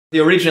The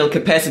original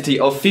capacity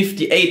of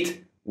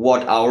 58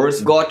 watt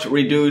hours got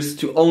reduced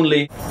to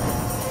only...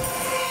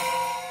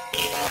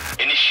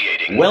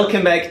 Initiating.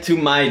 Welcome back to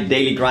my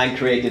daily grind.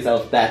 Create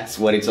yourself. That's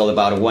what it's all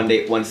about. One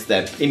day, one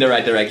step in the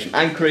right direction.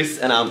 I'm Chris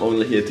and I'm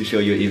only here to show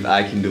you if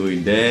I can do it,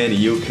 then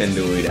you can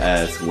do it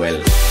as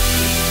well.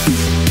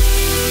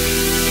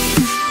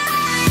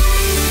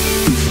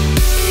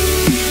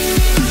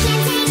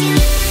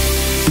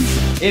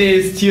 It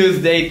is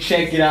Tuesday,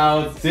 check it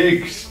out,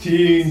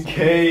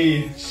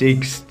 16k.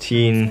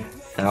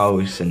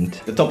 16,000.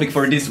 The topic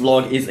for this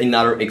vlog is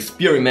another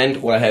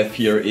experiment. What I have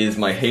here is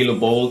my Halo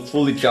Bolt,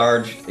 fully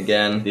charged.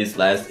 Again, this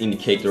last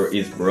indicator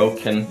is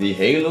broken. The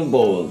Halo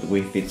Bolt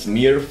with its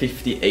mere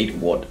 58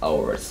 watt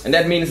hours. And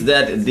that means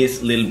that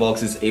this little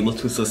box is able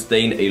to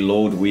sustain a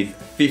load with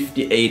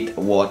 58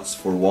 watts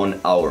for 1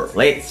 hour.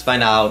 Let's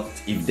find out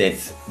if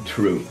that's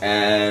true.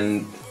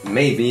 And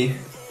maybe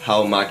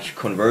how much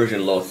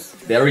conversion loss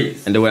there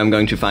is. And the way I'm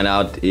going to find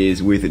out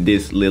is with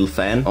this little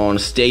fan. On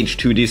stage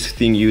 2 this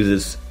thing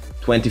uses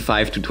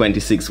 25 to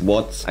 26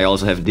 watts. I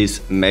also have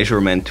this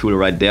measurement tool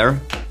right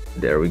there.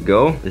 There we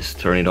go. Let's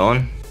turn it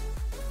on.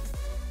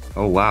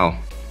 Oh wow.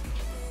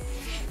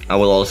 I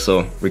will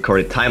also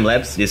record a time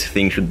lapse. This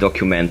thing should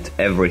document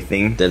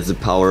everything. That's the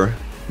power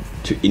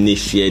to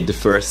initiate the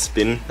first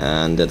spin,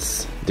 and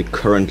that's the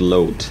current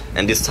load.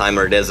 And this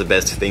timer, there's the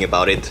best thing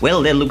about it.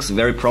 Well, that looks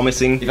very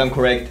promising. If I'm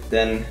correct,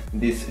 then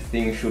this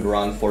thing should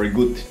run for a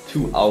good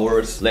 2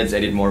 hours. Let's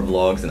edit more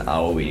vlogs and I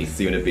will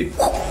see you in a bit.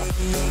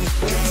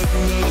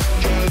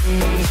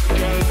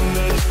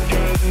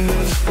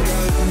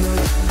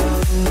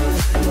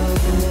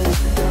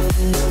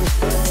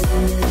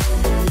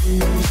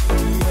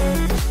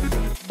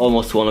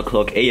 Almost 1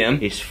 o'clock AM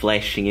is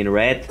flashing in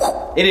red.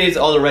 It is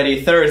already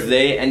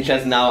Thursday and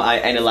just now I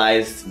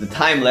analyzed the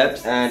time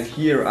lapse and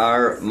here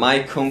are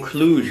my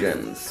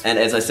conclusions. And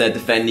as I said, the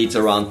fan needs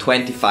around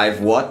 25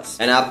 watts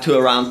and up to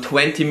around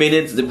 20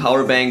 minutes the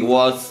power bank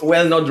was,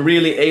 well, not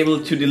really able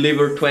to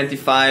deliver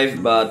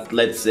 25, but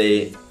let's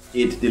say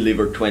it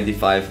delivered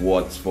 25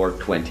 watts for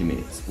 20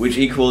 minutes, which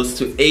equals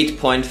to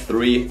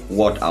 8.3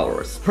 watt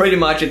hours. Pretty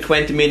much at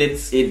 20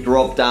 minutes it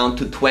dropped down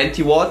to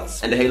 20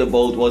 watts and the Halo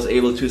Bolt was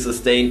able to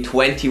sustain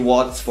 20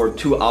 watts for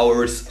 2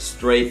 hours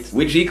straight,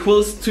 which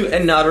equals to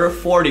another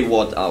 40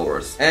 watt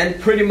hours. And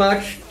pretty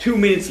much 2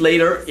 minutes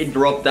later it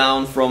dropped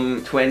down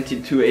from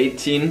 20 to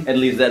 18, at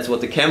least that's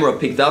what the camera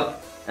picked up.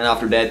 And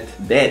after that,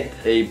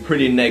 a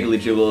pretty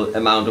negligible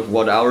amount of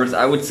watt hours,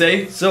 I would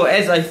say. So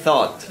as I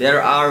thought, there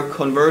are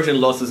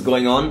conversion losses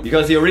going on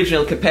because the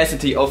original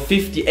capacity of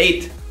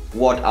 58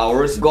 watt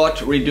hours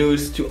got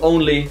reduced to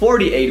only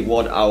 48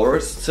 watt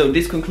hours. So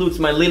this concludes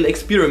my little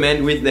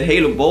experiment with the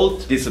Halo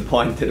Bolt.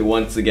 Disappointed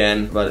once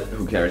again, but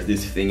who cares,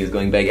 this thing is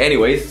going back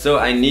anyways. So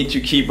I need to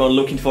keep on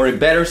looking for a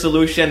better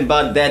solution,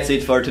 but that's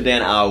it for today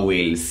and I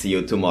will see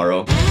you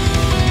tomorrow.